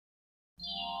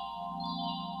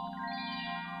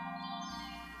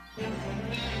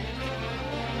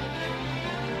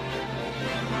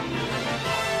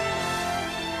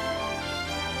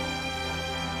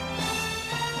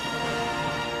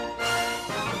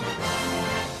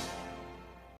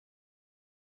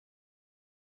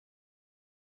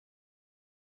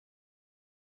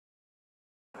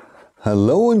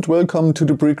Hello and welcome to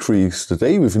the Brick Freaks.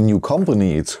 Today with a new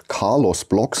company. It's Kalos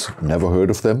blocks. Never heard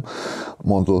of them.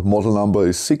 Model number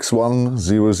is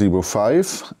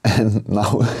 61005. And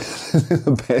now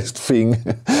the best thing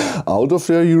out of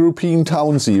their European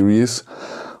Town series,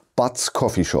 Bud's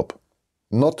Coffee Shop.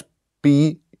 Not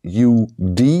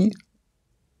B-U-D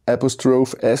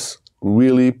 '(S),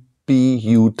 really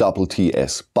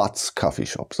B-U-T-T-S. Bud's Coffee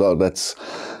Shop. So that's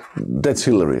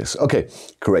hilarious. Okay,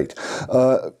 great.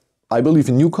 I believe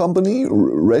a new company,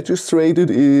 registered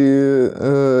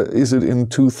is it in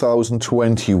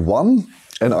 2021,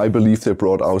 and I believe they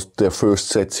brought out their first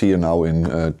sets here now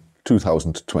in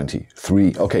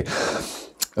 2023. Okay,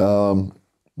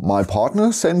 my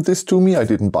partner sent this to me. I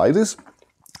didn't buy this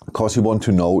because he wanted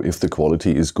to know if the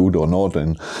quality is good or not,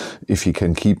 and if he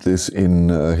can keep this in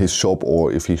his shop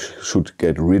or if he should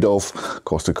get rid of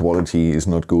because the quality is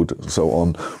not good, so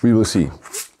on. We will see.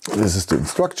 This is the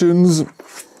instructions.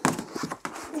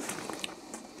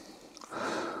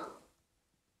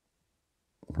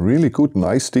 Really good,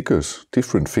 nice stickers,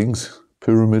 different things,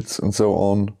 pyramids and so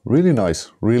on. Really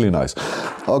nice, really nice.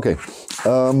 Okay,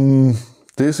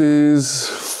 this is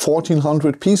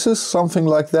 1400 pieces, something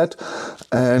like that,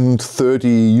 and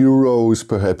 30 euros,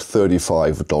 perhaps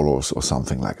 $35 or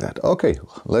something like that. Okay,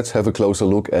 let's have a closer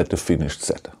look at the finished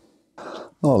set.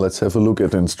 Now let's have a look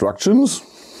at the instructions.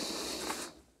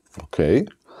 Okay,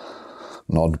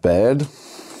 not bad.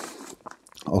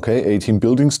 Okay, 18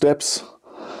 building steps.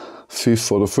 5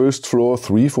 for the first floor,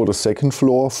 3 for the second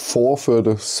floor, 4 for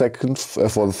the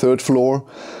third floor,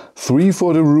 3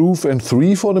 for the roof, and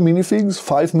 3 for the minifigs.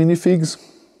 5 minifigs.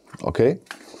 Okay,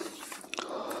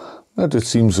 that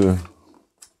seems a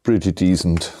pretty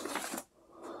decent.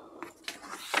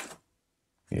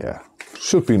 Yeah,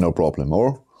 should be no problem,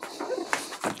 or?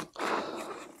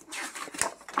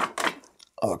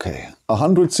 Okay,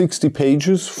 160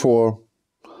 pages for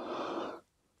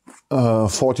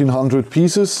 1400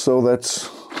 pieces, so that's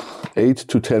 8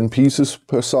 to 10 pieces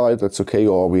per side. That's okay.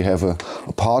 Or we have a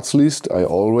parts list. I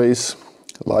always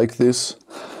like this.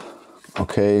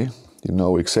 Okay, you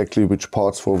know exactly which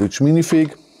parts for which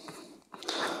minifig.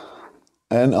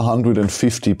 And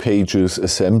 150 pages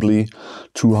assembly,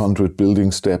 200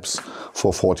 building steps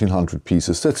for 1400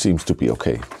 pieces. That seems to be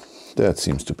okay. That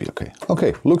seems to be okay.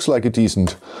 Okay, looks like a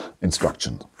decent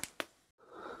instruction.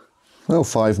 Well,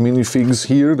 5 minifigs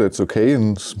here, that's okay,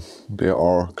 and there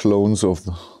are clones of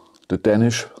the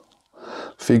Danish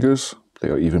figures. They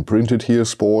are even printed here,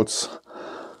 sports.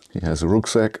 He has a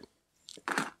rucksack.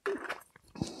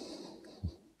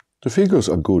 The figures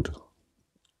are good.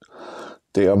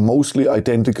 They are mostly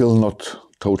identical, not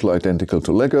totally identical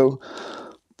to Lego,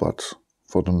 but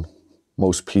for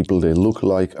most people they look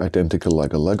like identical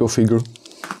like a Lego figure.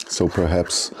 So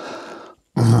perhaps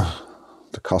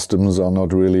the customers are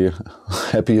not really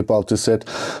happy about the set,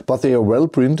 but they are well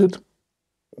printed.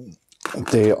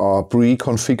 They are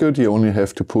pre-configured. You only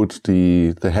have to put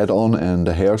the head on and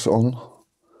the hairs on.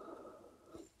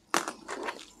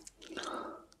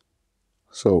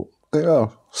 So they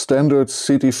are standard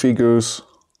city figures,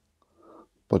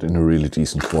 but in a really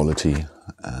decent quality,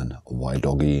 and why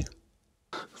doggy.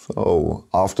 So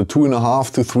after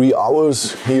 2.5 to 3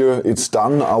 hours here, it's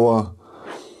done. Our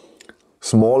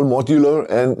small modular,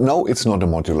 and no, it's not a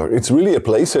modular. It's really a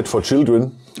playset for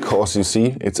children, because you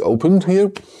see, it's opened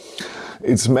here.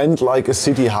 It's meant like a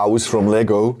city house from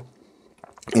Lego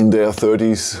in their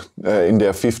 30s, in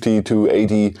their 50 to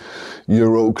 80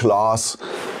 euro class,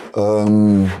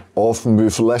 often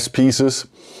with less pieces.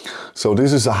 So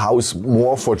this is a house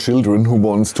more for children who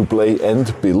wants to play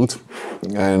and build,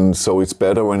 and so it's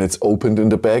better when it's opened in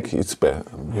the back. It's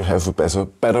you have a better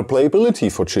playability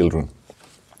for children.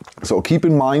 So keep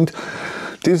in mind,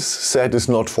 this set is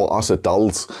not for us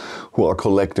adults who are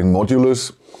collecting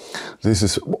modulars. This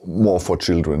is more for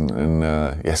children, and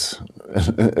yes,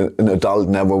 an adult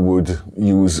never would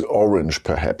use orange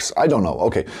perhaps. I don't know,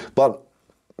 okay, but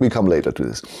we come later to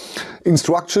this.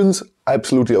 Instructions,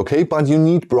 absolutely okay, but you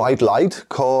need bright light,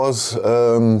 cause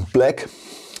black,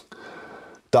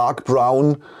 dark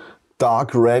brown,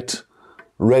 dark red,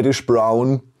 reddish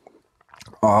brown.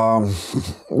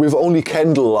 With only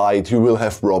candlelight you will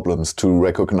have problems to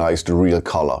recognize the real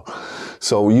color.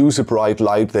 So use a bright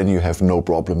light, then you have no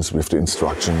problems with the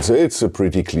instructions. It's a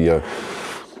pretty clear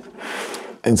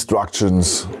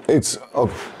instructions. It's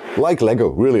Like Lego,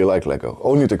 really like Lego.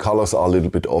 Only the colors are a little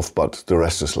bit off, but the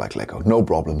rest is like Lego. No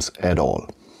problems at all.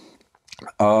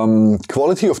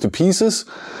 Quality of the pieces,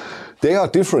 they are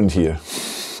different here.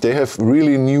 They have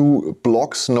really new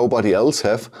blocks nobody else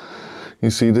have. You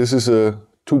see, this is a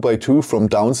 2x2 from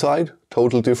downside,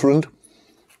 total different.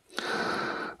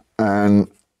 And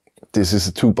this is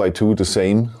a 2x2, the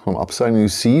same from upside. And you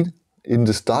see in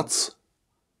the studs,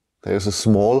 there's a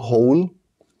small hole.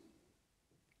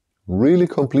 Really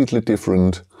completely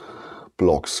different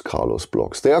blocks, Kalos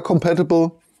blocks. They are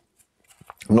compatible,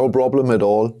 no problem at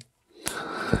all.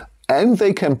 And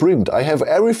they can print. I have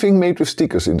everything made with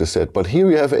stickers in the set, but here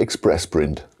we have express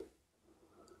print.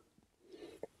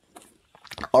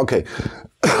 Okay,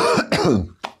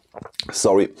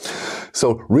 sorry.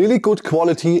 So really good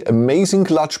quality, amazing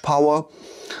clutch power,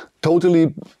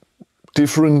 totally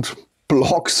different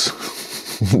blocks,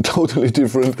 totally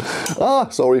different.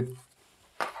 Sorry.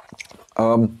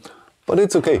 But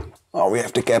it's okay. Oh, we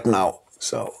have the gap now,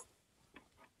 so.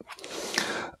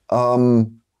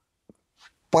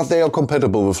 But they are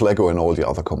compatible with Lego and all the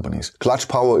other companies. Clutch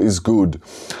power is good.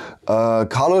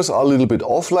 Colors are a little bit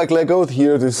off like Lego.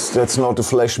 Here, that's not the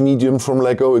flash medium from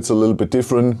Lego. It's a little bit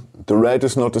different. The red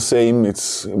is not the same.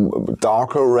 It's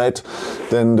darker red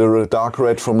than the dark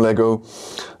red from Lego.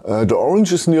 The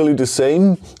orange is nearly the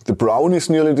same. The brown is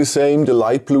nearly the same. The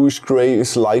light bluish gray is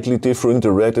slightly different.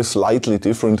 The red is slightly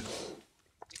different.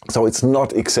 So it's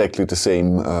not exactly the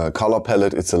same color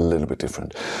palette, it's a little bit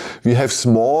different. We have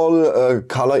small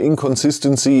color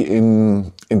inconsistency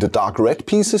in the dark red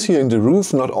pieces here in the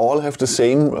roof. Not all have the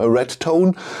same red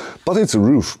tone, but it's a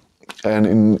roof. And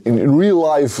in real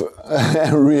life,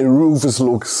 every roof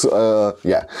looks,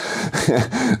 yeah,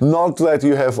 not that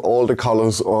you have all the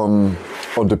colors on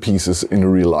the pieces in a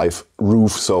real life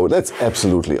roof, so that's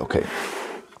absolutely okay.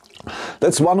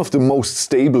 That's one of the most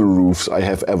stable roofs I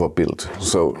have ever built,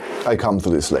 so I come to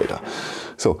this later.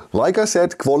 So, like I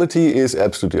said, quality is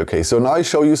absolutely okay. So now I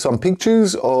show you some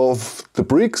pictures of the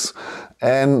bricks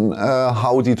and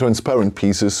how the transparent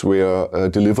pieces were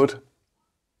delivered.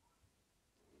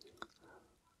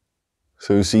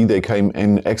 So you see they came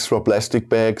in extra plastic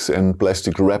bags and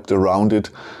plastic wrapped around it,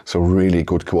 so really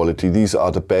good quality. These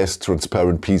are the best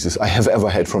transparent pieces I have ever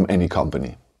had from any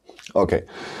company. Okay.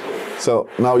 So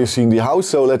now you've seen the house,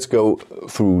 so let's go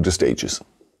through the stages.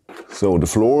 So the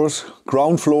floors,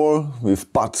 ground floor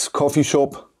with Bud's coffee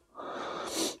shop.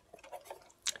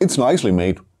 It's nicely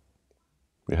made.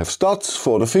 We have studs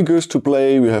for the figures to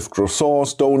play, we have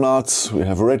croissants, donuts, we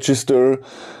have register,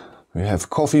 we have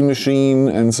coffee machine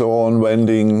and so on,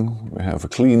 vending, we have a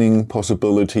cleaning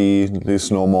possibility,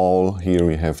 this normal. Here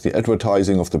we have the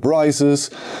advertising of the prices,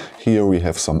 here we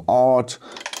have some art,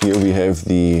 here we have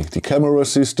the camera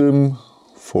system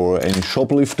for any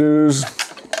shoplifters.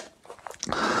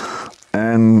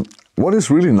 And what is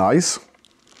really nice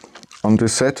on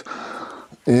this set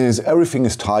is everything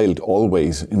is tiled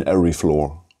always in every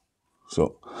floor.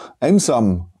 So, and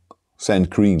some sand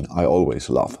green. I always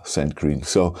love sand green.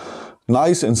 So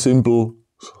nice and simple,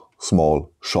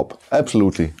 small shop.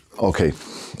 Absolutely okay.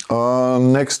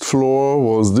 Next floor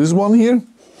was this one here.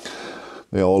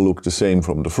 They all look the same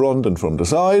from the front and from the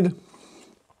side.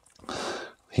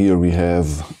 Here we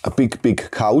have a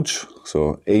big couch.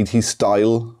 So 80s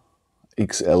style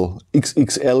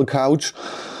XXL couch.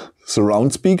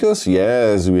 Surround speakers.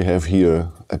 Yes, we have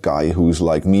here a guy who's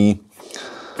like me.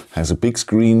 Has a big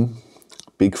screen,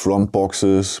 big front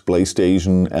boxes,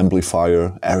 PlayStation,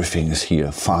 amplifier, everything is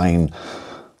here, fine.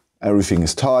 Everything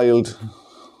is tiled.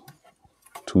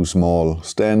 Two small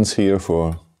stands here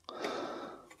for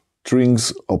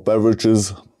drinks or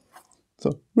beverages.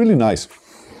 So really nice,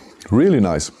 really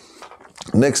nice.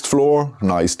 Next floor,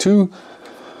 nice too.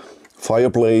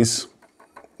 Fireplace.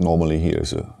 Normally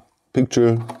here's a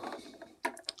picture,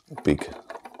 big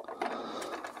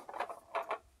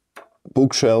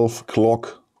bookshelf,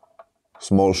 clock,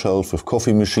 small shelf with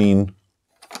coffee machine,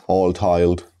 all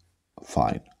tiled,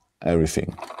 fine,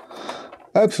 everything.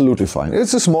 Absolutely fine.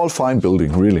 It's a small, fine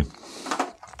building, really.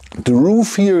 The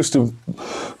roof here is the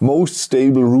most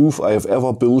stable roof I have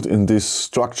ever built in this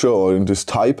structure or in this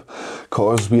type,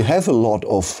 because we have a lot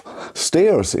of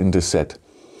stairs in this set.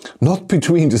 Not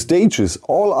between the stages,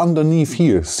 all underneath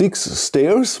here, 6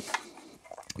 stairs.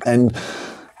 And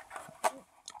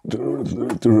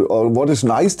what is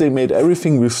nice, they made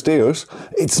everything with stairs.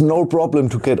 It's no problem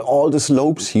to get all the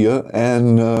slopes here,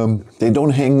 and they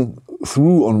don't hang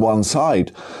through on one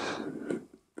side.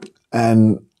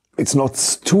 And it's not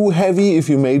too heavy if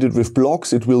you made it with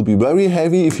blocks. It will be very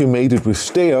heavy if you made it with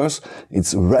stairs.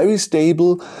 It's very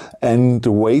stable and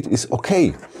the weight is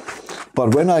okay.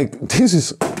 But when this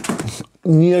is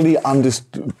nearly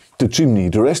the chimney.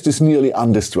 The rest is nearly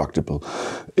indestructible.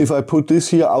 If I put this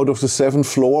here out of the 7th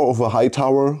floor of a high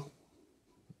tower,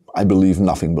 I believe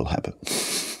nothing will happen.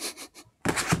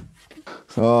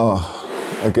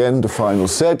 Again, the final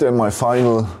set and my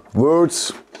final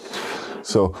words.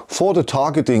 So for the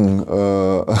targeting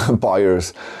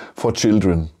buyers, for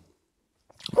children,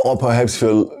 or perhaps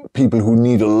for people who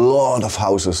need a lot of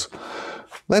houses,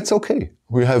 that's okay.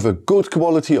 We have a good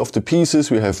quality of the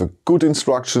pieces, we have a good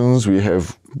instructions, we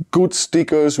have good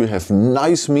stickers, we have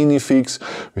nice minifigs,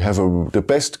 we have the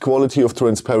best quality of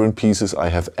transparent pieces I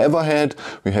have ever had,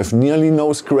 we have nearly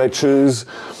no scratches,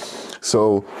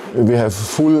 so we have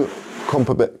full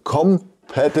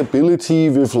compatibility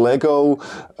with Lego,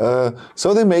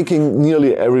 so they're making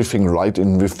nearly everything right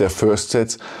with their first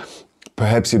sets.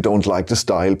 Perhaps you don't like the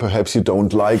style, perhaps you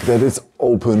don't like that it's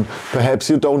open, perhaps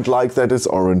you don't like that it's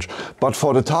orange. But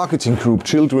for the targeting group,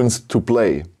 children's to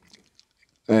play,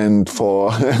 and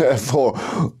for,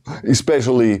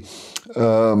 especially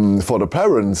for the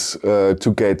parents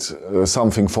to get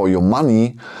something for your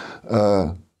money,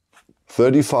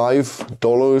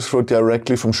 $35 for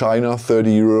directly from China, 30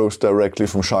 euros directly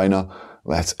from China,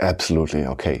 that's absolutely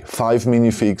okay. 5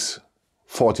 minifigs,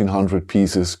 1400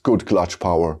 pieces, good clutch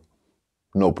power.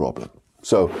 No problem.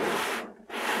 So,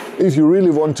 if you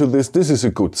really want to this is a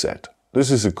good set. This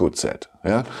is a good set.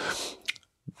 Yeah.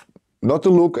 Not the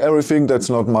look, everything. That's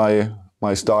not my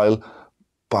style,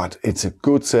 but it's a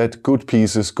good set, good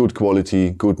pieces, good quality,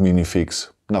 good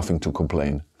minifigs. Nothing to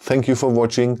complain. Thank you for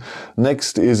watching.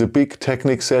 Next is a big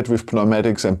Technic set with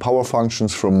pneumatics and power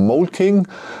functions from Mold King,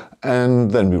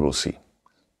 and then we will see.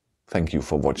 Thank you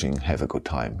for watching. Have a good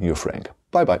time. Your Frank.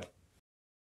 Bye bye.